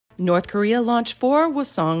North Korea launched 4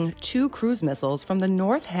 Hwasong-2 cruise missiles from the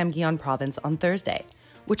North Hamgyong province on Thursday,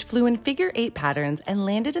 which flew in figure-8 patterns and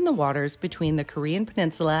landed in the waters between the Korean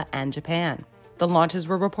Peninsula and Japan. The launches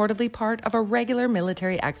were reportedly part of a regular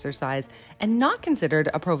military exercise and not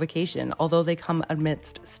considered a provocation, although they come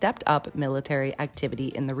amidst stepped-up military activity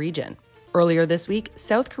in the region. Earlier this week,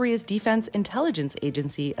 South Korea's Defense Intelligence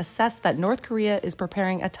Agency assessed that North Korea is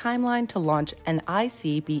preparing a timeline to launch an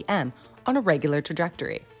ICBM on a regular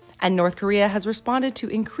trajectory. And North Korea has responded to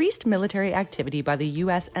increased military activity by the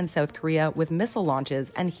U.S. and South Korea with missile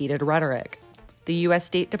launches and heated rhetoric. The U.S.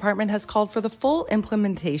 State Department has called for the full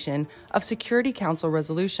implementation of Security Council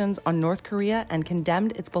resolutions on North Korea and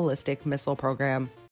condemned its ballistic missile program.